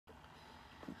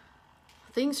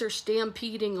things are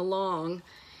stampeding along,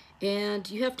 and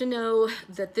you have to know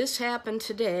that this happened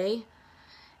today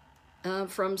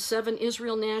from 7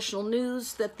 Israel National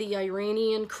News, that the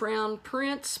Iranian crown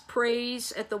prince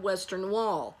prays at the Western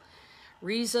Wall.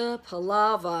 Reza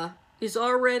Pahlavi is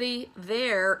already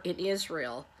there in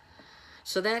Israel.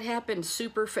 So that happened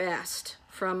super fast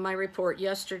from my report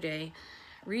yesterday.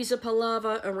 Reza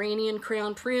Pahlavi, Iranian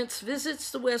crown prince, visits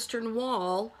the Western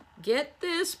Wall, get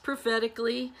this,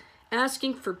 prophetically,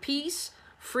 asking for peace,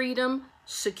 freedom,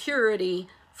 security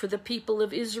for the people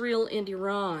of Israel and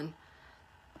Iran.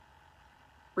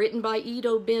 Written by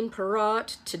Ido Ben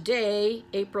Parat today,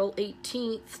 April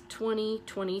 18th,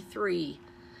 2023.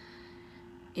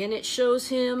 And it shows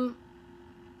him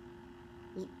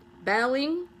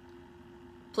bowing,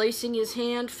 placing his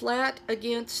hand flat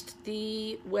against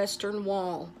the Western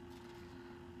Wall,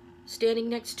 standing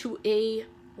next to a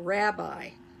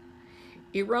rabbi.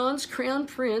 Iran's crown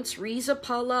prince Reza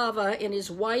Pahlavi and his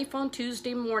wife on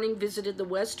Tuesday morning visited the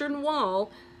Western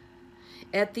Wall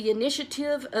at the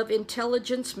initiative of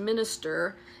Intelligence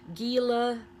Minister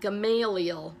Ghila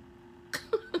Gamaliel.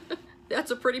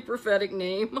 That's a pretty prophetic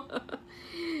name.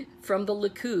 From the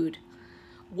Likud.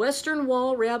 Western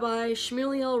Wall Rabbi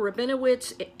Shmuel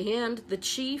Rabinowitz and the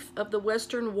chief of the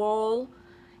Western Wall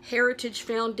Heritage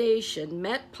Foundation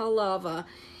met Pahlavi,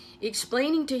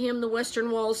 explaining to him the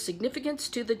Western Wall's significance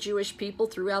to the Jewish people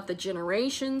throughout the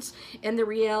generations and the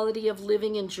reality of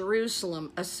living in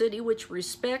Jerusalem, a city which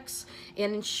respects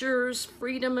and ensures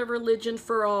freedom of religion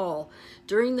for all.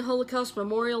 During the Holocaust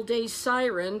Memorial Day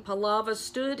siren, Pahlavi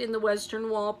stood in the Western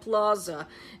Wall Plaza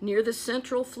near the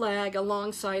central flag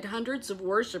alongside hundreds of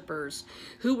worshipers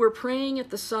who were praying at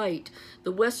the site.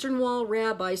 The Western Wall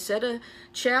rabbi said a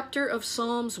chapter of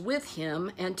Psalms with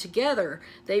him, and together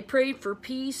they prayed for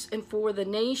peace and for the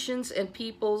nations and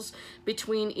peoples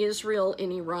between Israel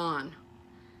and Iran.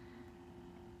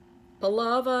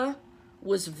 Pahlavi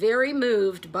was very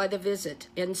moved by the visit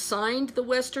and signed the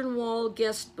Western Wall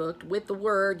guest book with the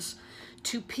words,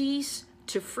 "To peace,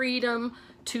 to freedom,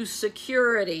 to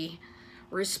security,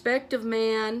 respect of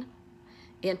man,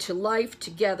 and to life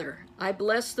together. I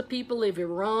bless the people of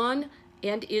Iran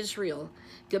and Israel."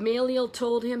 Gamaliel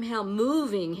told him how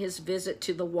moving his visit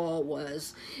to the wall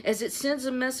was, as it sends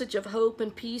a message of hope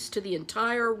and peace to the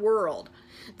entire world.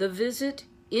 The visit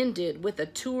ended with a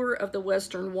tour of the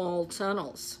Western Wall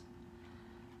tunnels.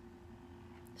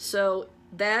 So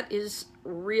that is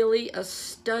really a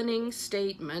stunning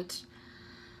statement,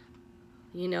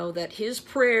 you know, that his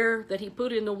prayer that he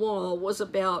put in the wall was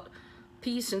about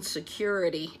peace and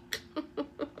security.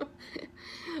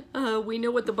 We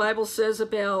know what the Bible says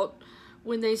about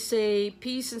when they say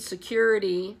peace and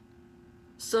security,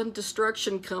 sudden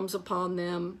destruction comes upon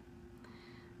them.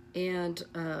 And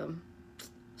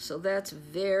so that's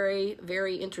very,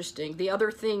 very interesting. The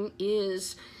other thing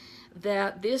is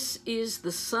that this is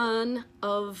the son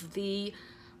of the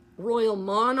royal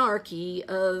monarchy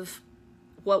of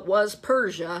what was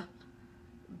Persia,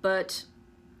 but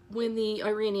when the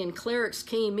Iranian clerics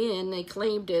came in, they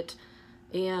claimed it,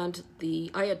 and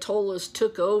the Ayatollahs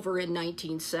took over in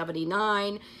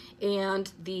 1979,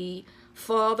 and the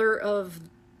father of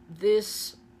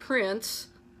this prince,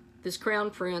 this crown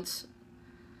prince,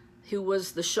 who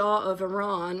was the Shah of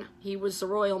Iran, he was the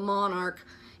royal monarch,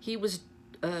 he was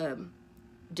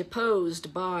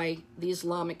deposed by the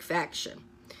Islamic faction.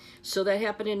 So that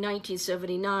happened in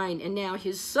 1979, and now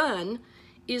his son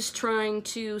is trying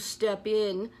to step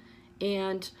in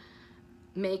and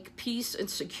make peace and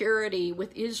security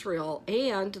with Israel.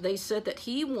 And they said that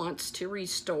he wants to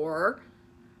restore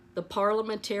the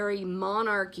parliamentary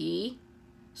monarchy,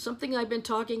 something I've been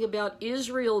talking about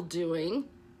Israel doing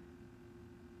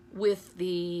with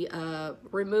the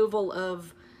removal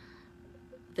of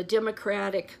the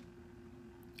democratic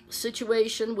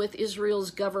situation with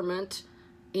Israel's government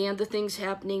and the things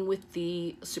happening with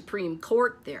the Supreme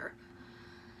Court there.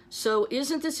 So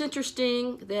isn't this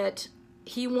interesting that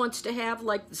he wants to have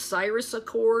like the Cyrus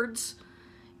Accords,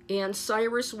 and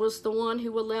Cyrus was the one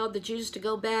who allowed the Jews to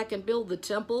go back and build the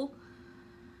temple?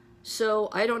 So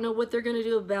I don't know what they're going to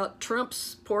do about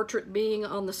Trump's portrait being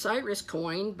on the Cyrus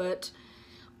coin, but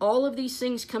all of these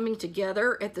things coming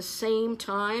together at the same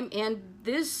time, and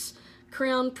this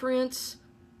crown prince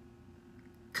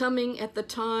coming at the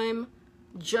time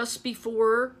just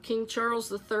before King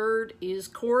Charles III is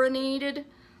coronated.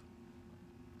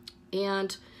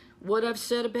 And what I've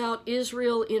said about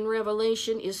Israel in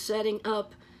Revelation is setting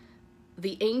up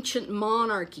the ancient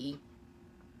monarchy.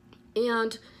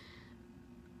 And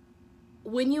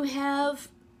when you have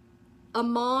a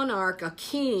monarch, a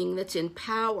king that's in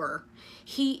power,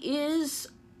 he is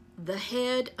the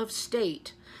head of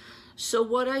state. So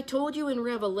what I told you in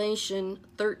Revelation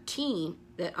 13,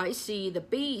 that I see the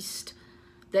beast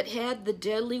that had the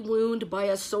deadly wound by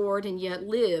a sword and yet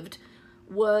lived,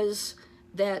 was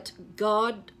that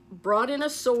God brought in a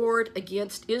sword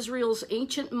against Israel's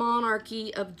ancient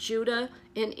monarchy of Judah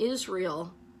and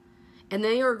Israel, and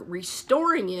they are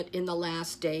restoring it in the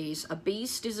last days. A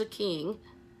beast is a king,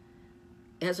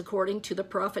 as according to the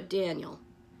prophet Daniel.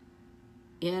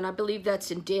 And I believe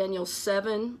that's in Daniel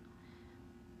 7.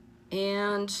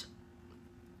 And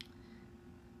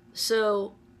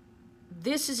so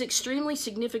this is extremely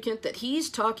significant that he's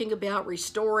talking about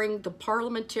restoring the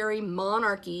parliamentary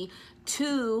monarchy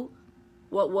to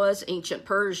what was ancient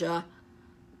Persia,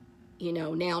 you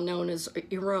know, now known as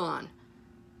Iran.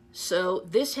 So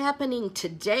this happening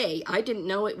today, I didn't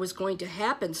know it was going to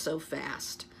happen so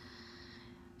fast.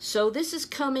 So this is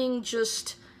coming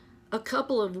just a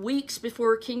couple of weeks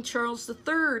before King Charles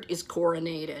III is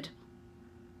coronated.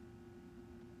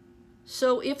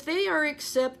 So if they are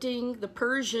accepting the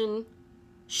Persian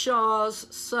Shah's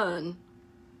son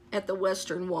at the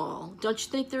Western Wall, don't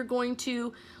you think they're going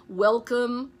to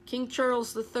welcome King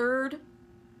Charles III?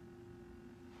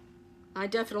 I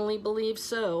definitely believe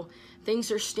so.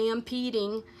 Things are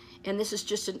stampeding, and this is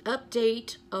just an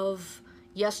update of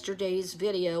yesterday's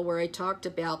video where I talked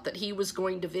about that he was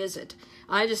going to visit.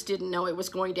 I just didn't know it was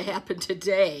going to happen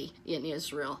today in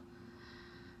Israel.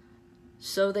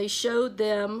 So they showed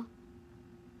them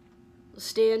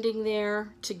standing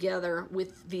there together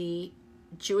with the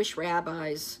Jewish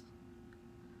rabbis.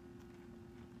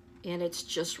 And it's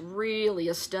just really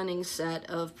a stunning set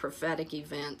of prophetic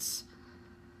events.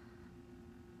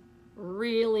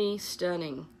 Really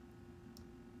stunning.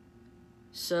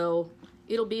 So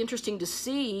it'll be interesting to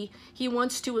see. He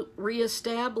wants to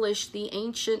reestablish the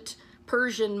ancient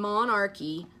Persian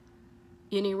monarchy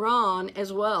in Iran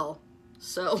as well.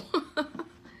 So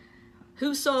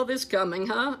who saw this coming,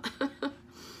 huh?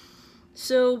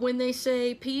 So when they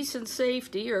say peace and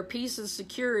safety, or peace and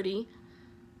security,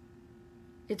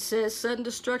 it says sudden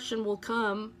destruction will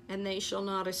come and they shall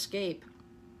not escape.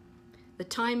 The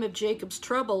time of Jacob's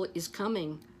trouble is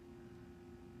coming,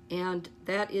 and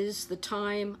that is the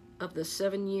time of the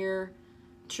 7-year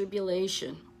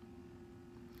tribulation.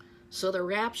 So the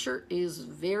rapture is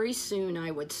very soon, I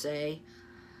would say.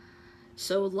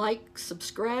 So like,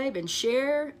 subscribe, and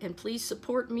share, and please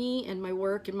support me and my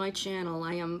work and my channel.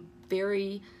 I am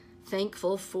very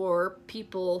thankful for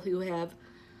people who have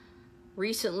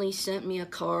recently sent me a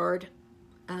card.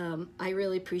 I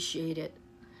really appreciate it.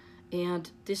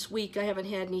 And this week I haven't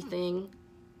had anything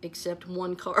except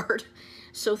one card.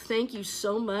 So thank you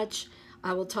so much.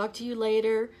 I will talk to you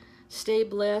later. Stay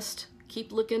blessed.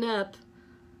 Keep looking up.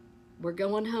 We're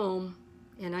going home,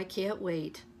 and I can't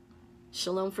wait.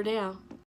 Shalom for now.